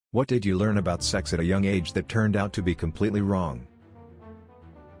What did you learn about sex at a young age that turned out to be completely wrong?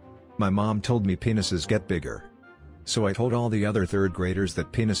 My mom told me penises get bigger. So I told all the other third graders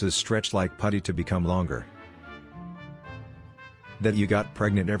that penises stretch like putty to become longer. That you got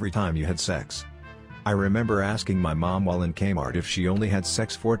pregnant every time you had sex. I remember asking my mom while in Kmart if she only had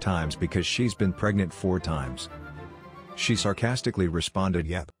sex 4 times because she's been pregnant 4 times. She sarcastically responded,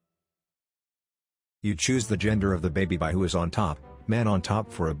 "Yep." You choose the gender of the baby by who is on top, man on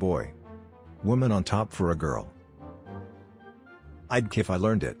top for a boy, woman on top for a girl. I'd kiff if I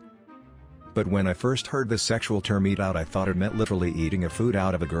learned it. But when I first heard the sexual term eat out, I thought it meant literally eating a food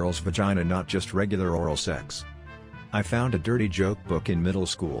out of a girl's vagina, not just regular oral sex. I found a dirty joke book in middle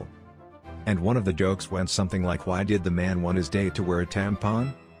school. And one of the jokes went something like, why did the man want his date to wear a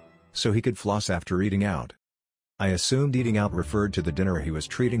tampon? So he could floss after eating out. I assumed eating out referred to the dinner he was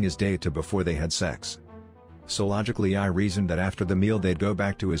treating his date to before they had sex. So logically I reasoned that after the meal they'd go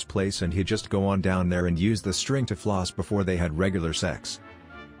back to his place and he'd just go on down there and use the string to floss before they had regular sex.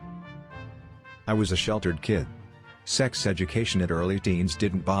 I was a sheltered kid. Sex education at early teens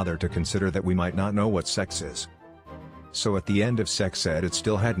didn't bother to consider that we might not know what sex is. So at the end of sex ed it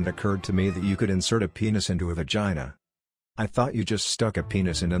still hadn't occurred to me that you could insert a penis into a vagina. I thought you just stuck a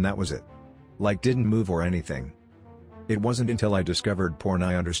penis in and that was it. Like didn't move or anything. It wasn't until I discovered porn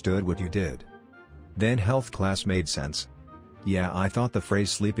I understood what you did. Then health class made sense. Yeah, I thought the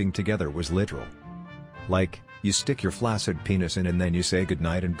phrase sleeping together was literal. Like, you stick your flaccid penis in and then you say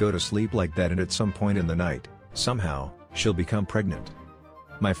goodnight and go to sleep like that, and at some point in the night, somehow, she'll become pregnant.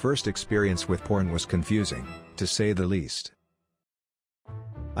 My first experience with porn was confusing, to say the least.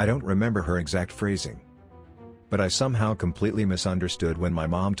 I don't remember her exact phrasing. But I somehow completely misunderstood when my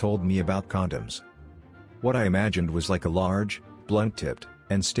mom told me about condoms. What I imagined was like a large, blunt-tipped,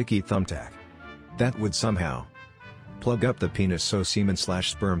 and sticky thumbtack. That would somehow plug up the penis so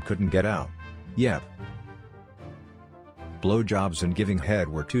semen/sperm couldn't get out. Yep. Blowjobs and giving head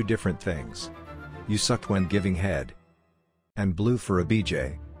were 2 different things. You sucked when giving head. And blew for a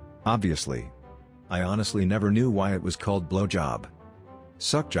BJ. Obviously. I honestly never knew why it was called blowjob.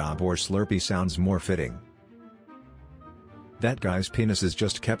 Suckjob or slurpee sounds more fitting. That guy's penises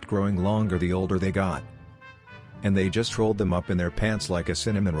just kept growing longer the older they got. And they just rolled them up in their pants like a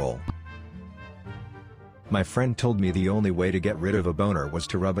cinnamon roll. My friend told me the only way to get rid of a boner was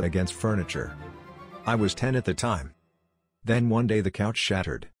to rub it against furniture. I was 10 at the time. Then one day the couch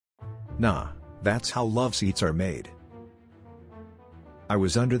shattered. Nah, that's how love seats are made. I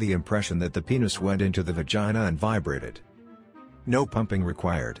was under the impression that the penis went into the vagina and vibrated. No pumping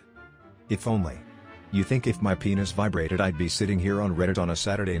required. If only. You think if my penis vibrated I'd be sitting here on Reddit on a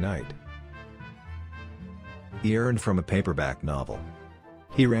Saturday night. He earned from a paperback novel.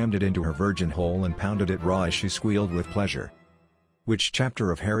 He rammed it into her virgin hole and pounded it raw as she squealed with pleasure. Which chapter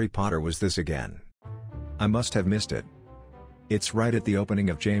of Harry Potter was this again? I must have missed it. It's right at the opening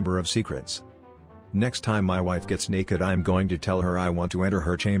of Chamber of Secrets. Next time my wife gets naked I'm going to tell her I want to enter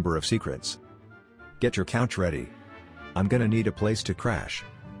her Chamber of Secrets. Get your couch ready. I'm gonna need a place to crash.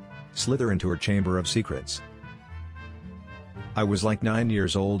 Slither into her Chamber of Secrets. I was like 9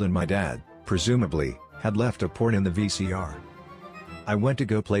 years old and my dad, presumably, had left a porn in the VCR. I went to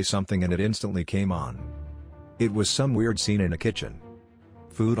go play something and it instantly came on. It was some weird scene in a kitchen.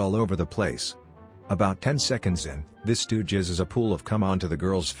 Food all over the place. About 10 seconds in, this dude jizzes a pool of cum onto the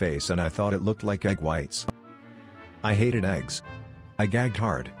girl's face and I thought it looked like egg whites. I hated eggs. I gagged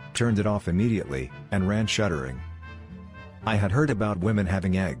hard, turned it off immediately, and ran shuddering. I had heard about women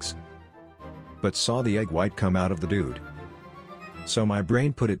having eggs, but saw the egg white come out of the dude. So my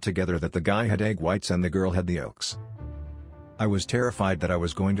brain put it together that the guy had egg whites and the girl had the yolks. I was terrified that I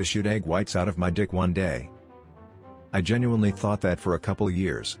was going to shoot egg whites out of my dick one day. I genuinely thought that for a couple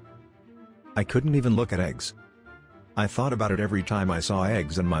years. I couldn't even look at eggs. I thought about it every time I saw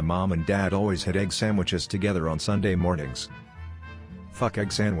eggs, and my mom and dad always had egg sandwiches together on Sunday mornings. Fuck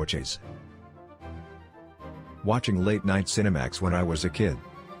egg sandwiches. Watching late night Cinemax when I was a kid.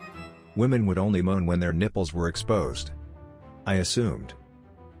 Women would only moan when their nipples were exposed. I assumed,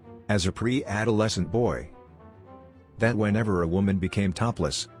 as a pre-adolescent boy, that whenever a woman became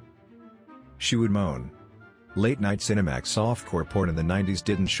topless, she would moan. Late night Cinemax softcore porn in the 90s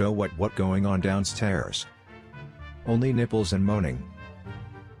didn't show what going on downstairs. Only nipples and moaning.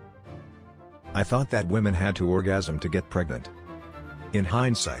 I thought that women had to orgasm to get pregnant. In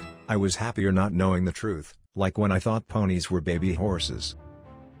hindsight, I was happier not knowing the truth, like when I thought ponies were baby horses.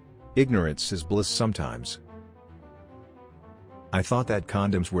 Ignorance is bliss sometimes. I thought that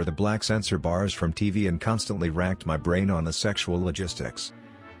condoms were the black sensor bars from TV and constantly racked my brain on the sexual logistics.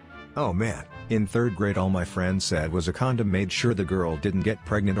 Oh man, in 3rd grade all my friends said was a condom made sure the girl didn't get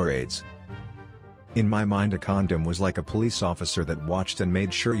pregnant or AIDS. In my mind a condom was like a police officer that watched and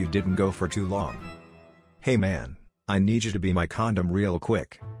made sure you didn't go for too long. Hey man, I need you to be my condom real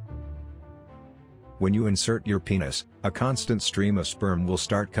quick. When you insert your penis, a constant stream of sperm will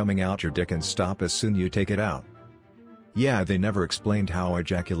start coming out your dick and stop as soon as you take it out. Yeah, they never explained how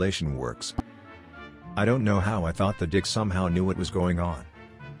ejaculation works. I don't know how I thought the dick somehow knew what was going on.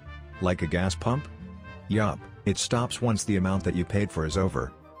 Like a gas pump? Yup, it stops once the amount that you paid for is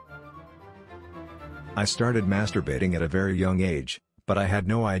over. I started masturbating at a very young age, but I had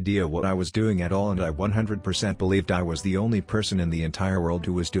no idea what I was doing at all and I 100% believed I was the only person in the entire world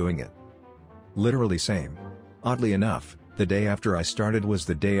who was doing it. Literally same. Oddly enough, the day after I started was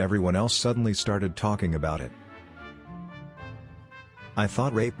the day everyone else suddenly started talking about it. I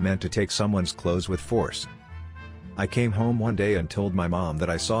thought rape meant to take someone's clothes with force. I came home one day and told my mom that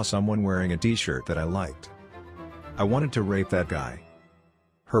I saw someone wearing a t-shirt that I liked. I wanted to rape that guy.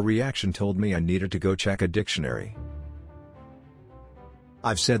 Her reaction told me I needed to go check a dictionary.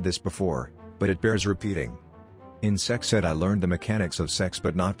 I've said this before, but it bears repeating. In sex ed I learned the mechanics of sex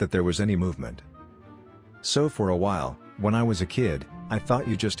but not that there was any movement. So for a while, when I was a kid, I thought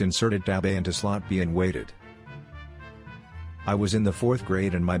you just inserted tab A into slot B and waited. I was in the 4th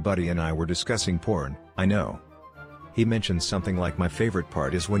grade and my buddy and I were discussing porn, I know. He mentioned something like my favorite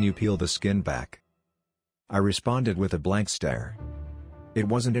part is when you peel the skin back. I responded with a blank stare. It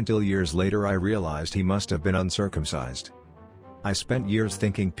wasn't until years later I realized he must have been uncircumcised. I spent years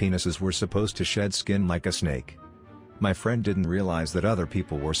thinking penises were supposed to shed skin like a snake. My friend didn't realize that other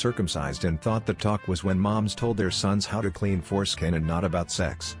people were circumcised and thought the talk was when moms told their sons how to clean foreskin and not about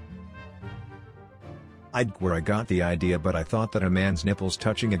sex. I'd where I got the idea, but I thought that a man's nipples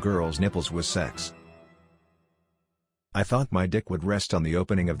touching a girl's nipples was sex. I thought my dick would rest on the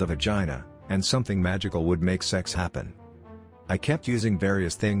opening of the vagina, and something magical would make sex happen. I kept using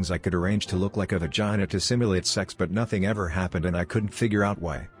various things I could arrange to look like a vagina to simulate sex but nothing ever happened and I couldn't figure out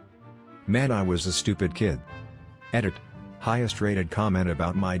why. Man, I was a stupid kid. Edit. Highest rated comment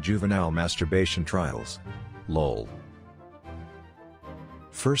about my juvenile masturbation trials. Lol.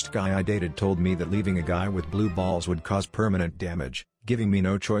 First guy I dated told me that leaving a guy with blue balls would cause permanent damage, giving me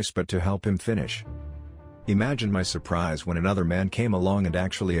no choice but to help him finish. Imagine my surprise when another man came along and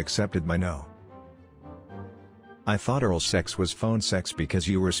actually accepted my no. I thought oral sex was phone sex because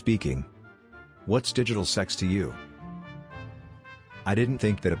you were speaking. What's digital sex to you? I didn't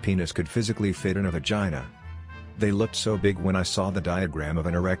think that a penis could physically fit in a vagina. They looked so big when I saw the diagram of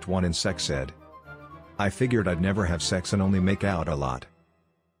an erect one in sex ed. I figured I'd never have sex and only make out a lot.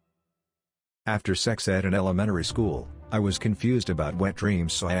 After sex ed in elementary school, I was confused about wet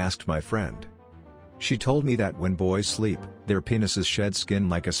dreams, so I asked my friend. She told me that when boys sleep, their penises shed skin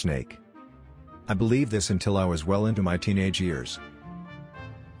like a snake. I believed this until I was well into my teenage years.